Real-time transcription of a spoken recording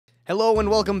Hello and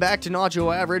welcome back to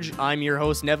Nacho Average. I'm your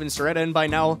host, Nevin Soretta, and by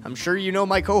now, I'm sure you know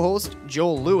my co-host,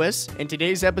 Joel Lewis. In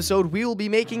today's episode, we will be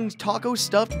making taco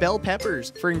stuffed bell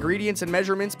peppers. For ingredients and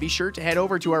measurements, be sure to head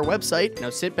over to our website. Now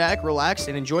sit back, relax,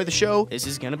 and enjoy the show. This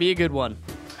is gonna be a good one.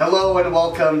 Hello and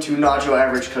welcome to Nacho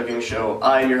Average Cooking Show.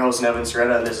 I'm your host, Nevin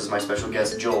Soretta, and this is my special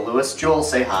guest, Joel Lewis. Joel,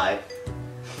 say hi.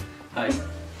 Hi.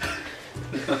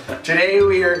 Today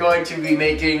we are going to be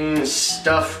making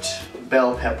stuffed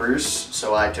bell peppers.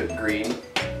 So I took green,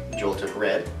 Joel took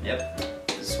red. Yep.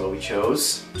 This is what we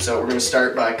chose. So we're going to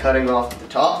start by cutting off the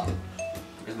top.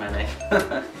 Here's my knife.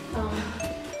 I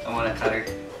want a cutter.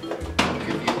 I'll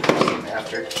give you some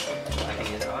after. I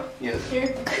can use that one? Yeah.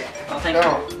 Here. Oh, thank you.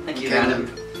 Thank you, okay.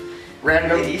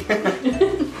 random lady.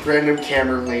 Random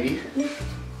camera lady.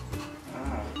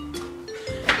 Oh.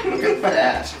 Look at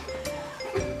that.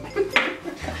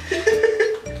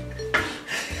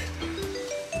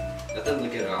 That doesn't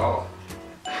look good at all.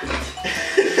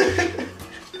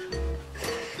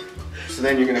 So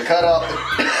then you're going to cut off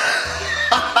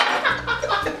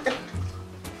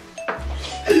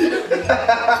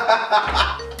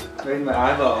Right in my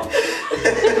eyeball.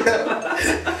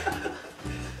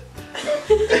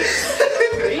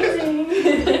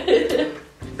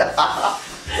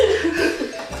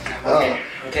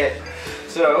 Okay.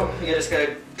 So you just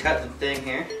gotta cut the thing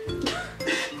here.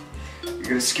 You're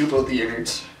going to scoop out the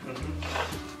innards.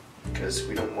 Because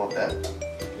we don't want that.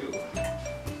 Ooh.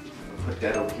 Put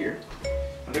that over here. I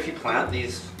wonder if you plant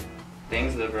these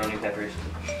things, they'll grow new peppers.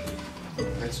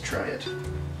 Let's try it.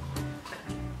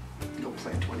 Go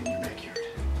plant one in your backyard.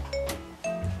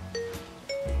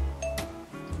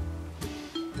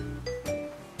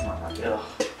 Not good.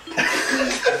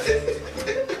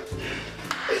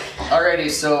 Alrighty,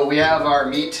 so we have our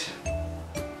meat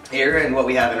here, and what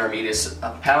we have in our meat is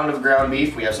a pound of ground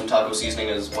beef. We have some taco seasoning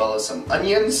as well as some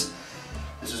onions.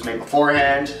 This was made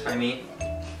beforehand. I mean,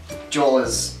 Joel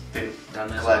has been Done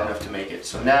this glad well. enough to make it.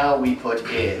 So now we put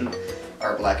in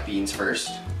our black beans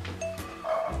first.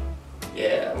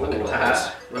 Yeah, look at all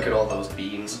those. Look at all those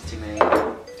beans. too many.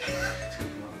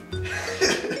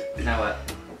 Now what?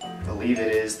 I believe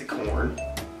it is the corn.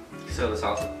 So the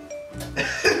salsa.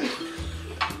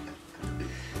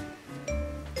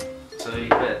 So you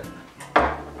put.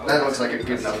 That looks like a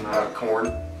good enough amount of corn.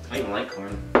 I don't even like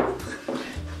corn.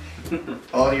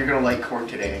 Oh, you're gonna like corn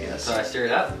today, I guess. So I stir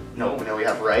it up. No, now we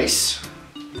have rice.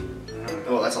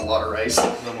 Oh, that's a lot of rice. A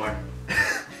little more.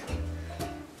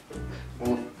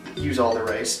 We'll use all the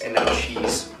rice and now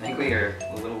cheese. I think we are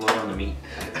a little low on the meat.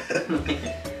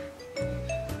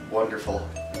 Wonderful.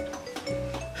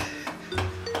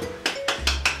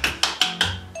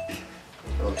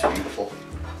 That looks beautiful.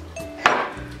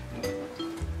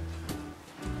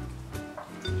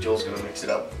 Joel's gonna mix it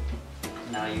up.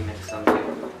 Now you mix some too.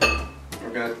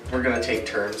 We're gonna take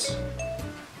turns.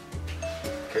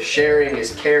 Cause sharing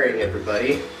is caring,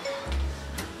 everybody.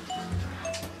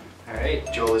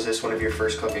 Alright. Joel, is this one of your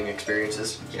first cooking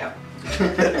experiences? Yeah.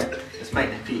 This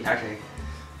might be my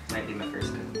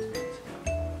first cooking experience.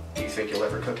 Do you think you'll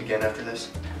ever cook again after this?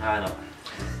 I don't.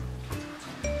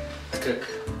 I cook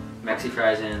Mexi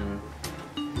fries in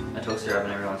a toaster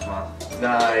oven every once in a while.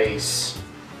 Nice.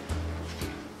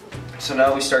 So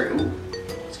now we start. Ooh,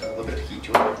 it's got a little bit of heat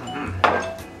to it.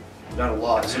 Not a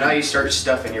lot. So now you start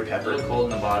stuffing your A pepper. little cold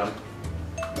in the bottom.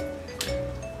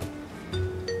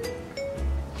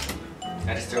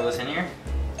 I just throw this in here.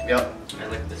 Yep. I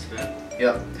lick the spoon.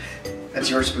 Yep. That's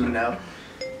your spoon now.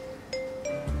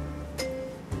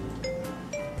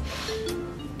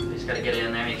 You just gotta get it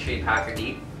in there. Make sure you pack her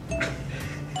deep.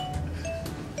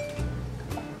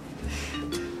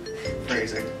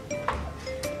 Phrasing.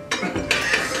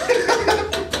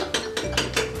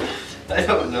 I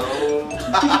don't know.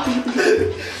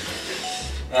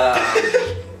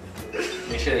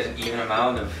 Make sure there's an even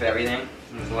amount of everything.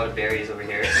 There's a lot of berries over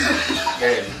here.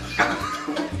 Good.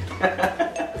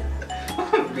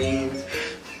 Beans.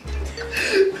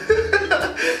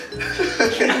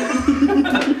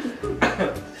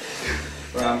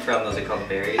 Where I'm from, those are called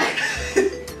berries.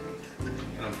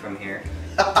 I'm from here.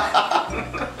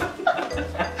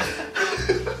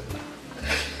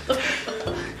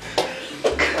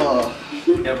 Oh.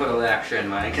 Gotta put a little extra in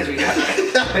mine because we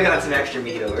got some extra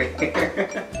meat over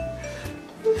here.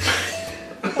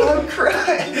 I'm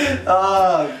crying.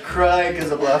 Oh, I'm crying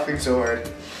because I'm laughing so hard.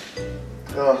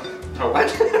 Oh. Oh,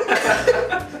 what?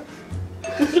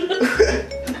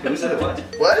 Who said what?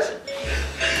 What?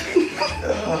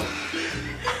 Oh.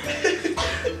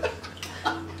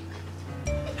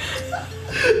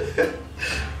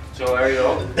 So there you go.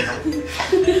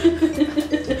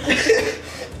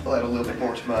 I'll add a little bit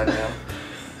more to mine now.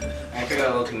 I sure you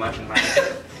got a little too much in mine.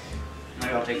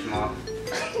 Maybe I'll take some off.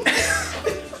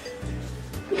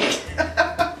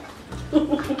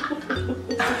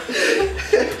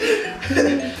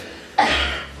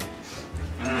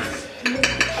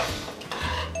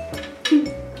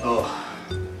 Oh,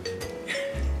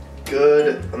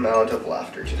 good amount of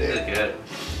laughter today. This is good.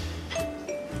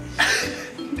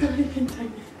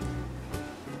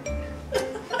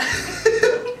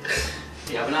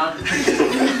 You have it on?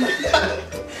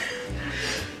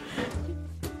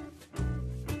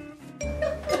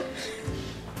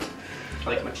 I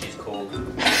like my cheese cold. Put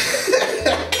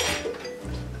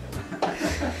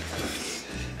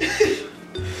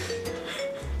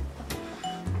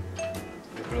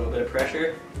a little bit of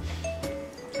pressure.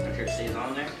 Make sure it stays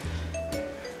on there.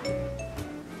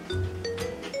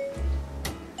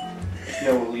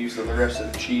 Now we'll use the rest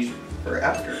of the cheese for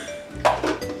after.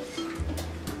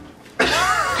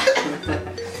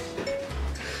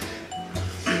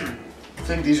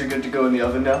 I think these are good to go in the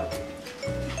oven now.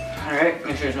 Alright,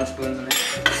 make sure there's no spoons in there.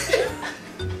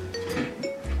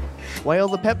 While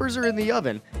the peppers are in the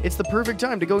oven, it's the perfect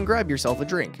time to go and grab yourself a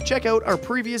drink. Check out our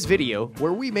previous video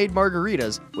where we made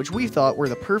margaritas, which we thought were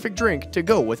the perfect drink to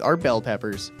go with our bell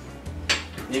peppers.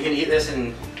 You can eat this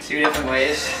in 2 different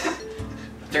ways.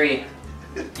 3.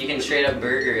 You can straight up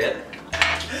burger it.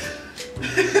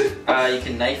 You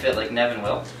can knife it like Nevin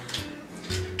will.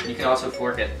 You can also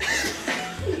fork it.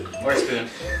 Or a spoon.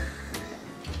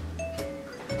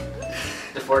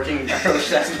 The forking approach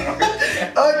doesn't work.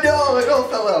 Oh no, it all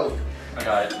fell out. I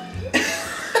got it.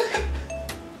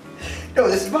 No,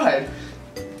 this is mine.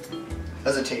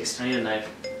 How's it taste? I need a knife.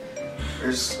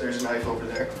 There's a knife over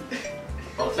there.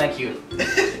 Oh, thank you.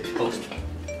 Post.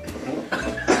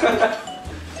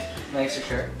 Thanks for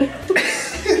sure.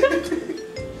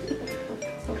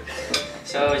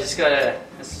 So I just gotta,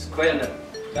 this is quite I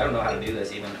don't know how to do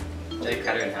this even. Should I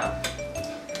cut her in half?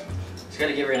 Just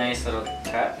gotta give her a nice little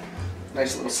cut.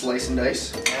 Nice little slice and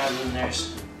dice. Yeah, and then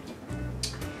there's,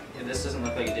 yeah, this doesn't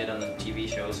look like it did on the TV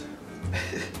shows.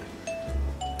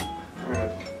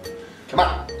 Come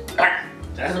on.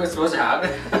 That's what's supposed to happen?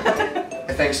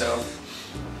 I think so.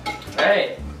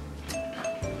 Alright.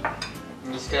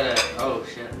 I'm just gotta, oh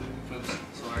shit. Oops,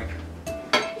 sorry.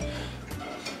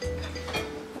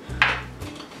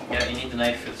 Yeah, you need the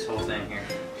knife for this whole thing here.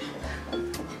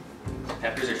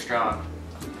 Peppers are strong.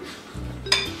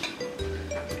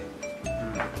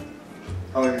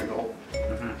 How are you go?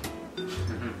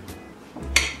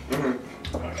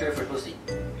 I'm not sure if we're supposed to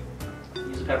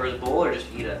use the pepper as a bowl or just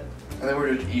eat it. I think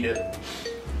we're gonna eat it.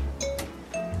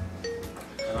 I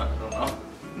don't know.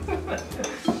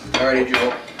 Alrighty,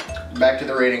 Joel. Back to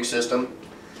the rating system.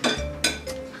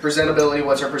 Presentability,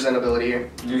 what's our presentability here?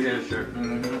 You get a shirt.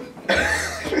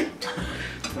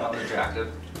 Not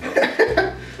attractive.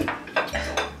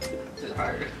 This is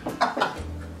hard.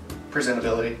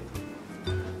 Presentability.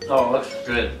 Oh, it looks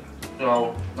good.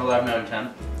 So, 11 out of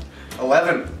 10.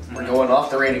 11. We're going off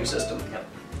the rating system. Yep.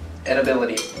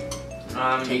 Edibility.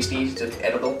 Tasty to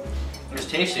edible. It's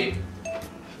tasty.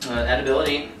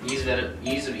 Edibility,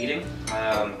 ease of eating,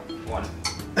 1. 1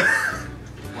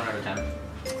 out of 10.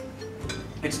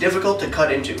 It's difficult to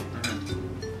cut into.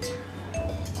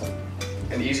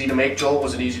 And easy to make, Joel?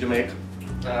 Was it easy to make?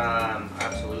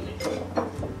 Absolutely.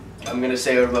 I'm gonna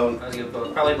say about. I was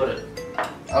gonna probably about a.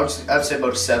 I'd say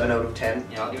about 7 out of 10.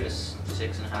 Yeah, I'll give it a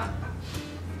 6.5.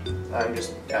 I'm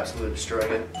just absolutely destroying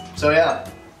it. So yeah,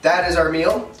 that is our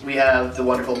meal. We have the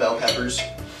wonderful bell peppers,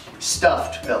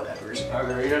 stuffed bell peppers.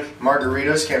 Margaritas.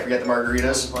 Margaritas, can't forget the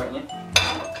margaritas. Importantly.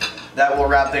 That will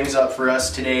wrap things up for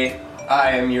us today.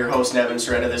 I am your host, Nevin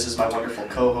Soretta. This is my wonderful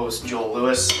co-host, Joel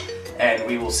Lewis. And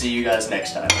we will see you guys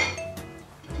next time.